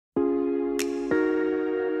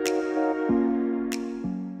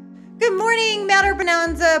morning, Mater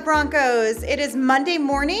Bonanza Broncos. It is Monday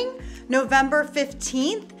morning, November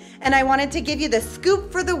 15th, and I wanted to give you the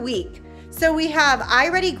scoop for the week. So we have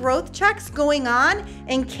iReady growth checks going on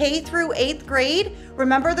in K through 8th grade.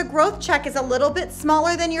 Remember, the growth check is a little bit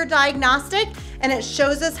smaller than your diagnostic, and it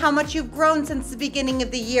shows us how much you've grown since the beginning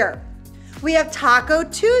of the year. We have Taco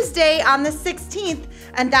Tuesday on the 16th,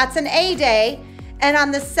 and that's an A day. And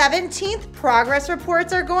on the 17th, progress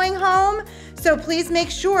reports are going home. So please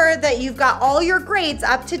make sure that you've got all your grades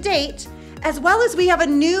up to date, as well as we have a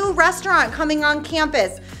new restaurant coming on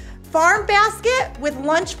campus. Farm Basket with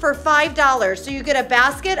lunch for $5. So you get a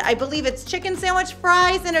basket, I believe it's chicken sandwich,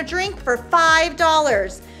 fries, and a drink for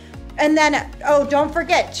 $5. And then, oh, don't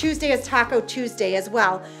forget, Tuesday is Taco Tuesday as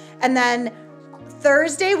well. And then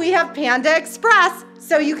Thursday, we have Panda Express,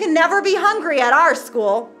 so you can never be hungry at our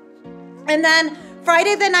school. And then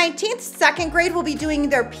Friday the 19th, second grade will be doing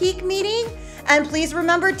their peak meeting. And please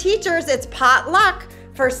remember, teachers, it's potluck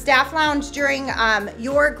for staff lounge during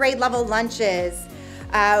your grade level lunches.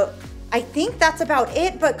 I think that's about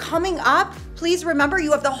it, but coming up, please remember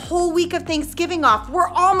you have the whole week of Thanksgiving off. We're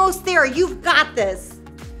almost there, you've got this.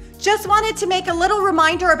 Just wanted to make a little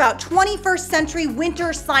reminder about 21st Century winter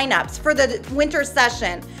signups for the winter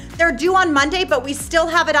session. They're due on Monday, but we still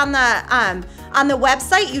have it on the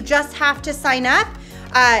website. You just have to sign up.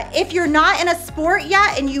 If you're not in a sport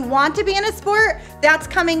yet and you want to be in a sport, that's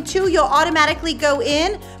coming too. You'll automatically go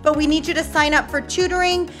in, but we need you to sign up for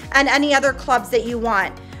tutoring and any other clubs that you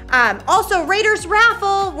want. Also, Raiders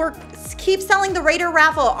raffle, we're keep selling the Raider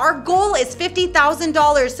raffle. Our goal is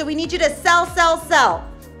 $50,000, so we need you to sell, sell, sell.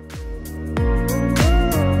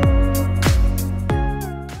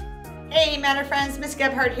 Hey Matter friends, Miss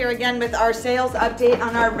Gebhardt here again with our sales update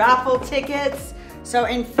on our raffle tickets. So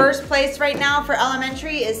in first place right now for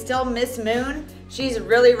elementary is still Miss Moon. She's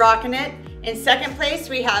really rocking it. In second place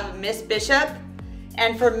we have Miss Bishop.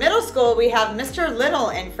 And for middle school we have Mr. Little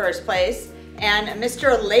in first place and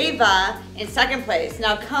Mr. Leva in second place.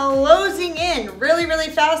 Now closing in really, really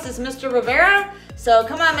fast is Mr. Rivera. So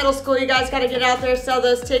come on middle school, you guys gotta get out there, sell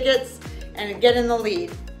those tickets and get in the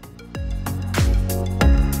lead.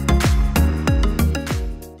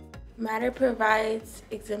 Matter provides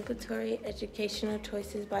exemplary educational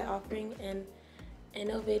choices by offering an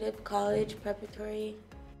innovative college preparatory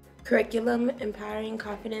curriculum empowering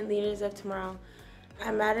confident leaders of tomorrow.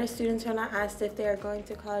 At Matter, students are not asked if they are going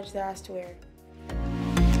to college, they're asked where.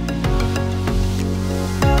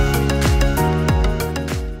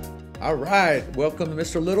 All right, welcome to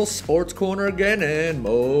Mr. Little's Sports Corner again in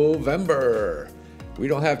Movember. We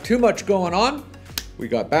don't have too much going on. We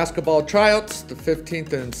got basketball tryouts the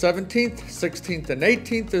 15th and 17th, 16th and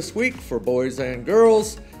 18th this week for boys and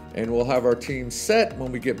girls, and we'll have our teams set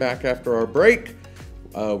when we get back after our break.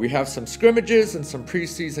 We have some scrimmages and some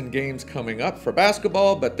preseason games coming up for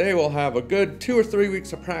basketball, but they will have a good 2 or 3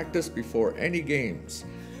 weeks of practice before any games.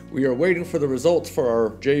 We are waiting for the results for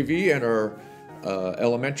our JV and our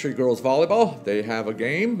elementary girls volleyball. They have a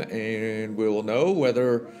game, and we will know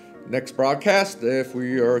whether next broadcast if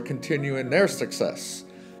we are continuing their success.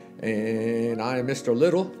 And I am Mr.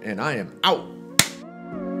 Little, and I am out.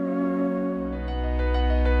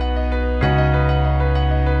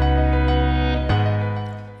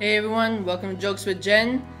 Hey everyone, welcome to Jokes with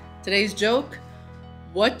Jen. Today's joke: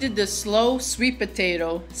 what did the slow sweet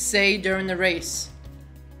potato say during the race?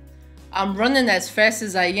 I'm running as fast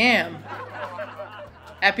as I am.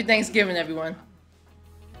 Happy Thanksgiving, everyone.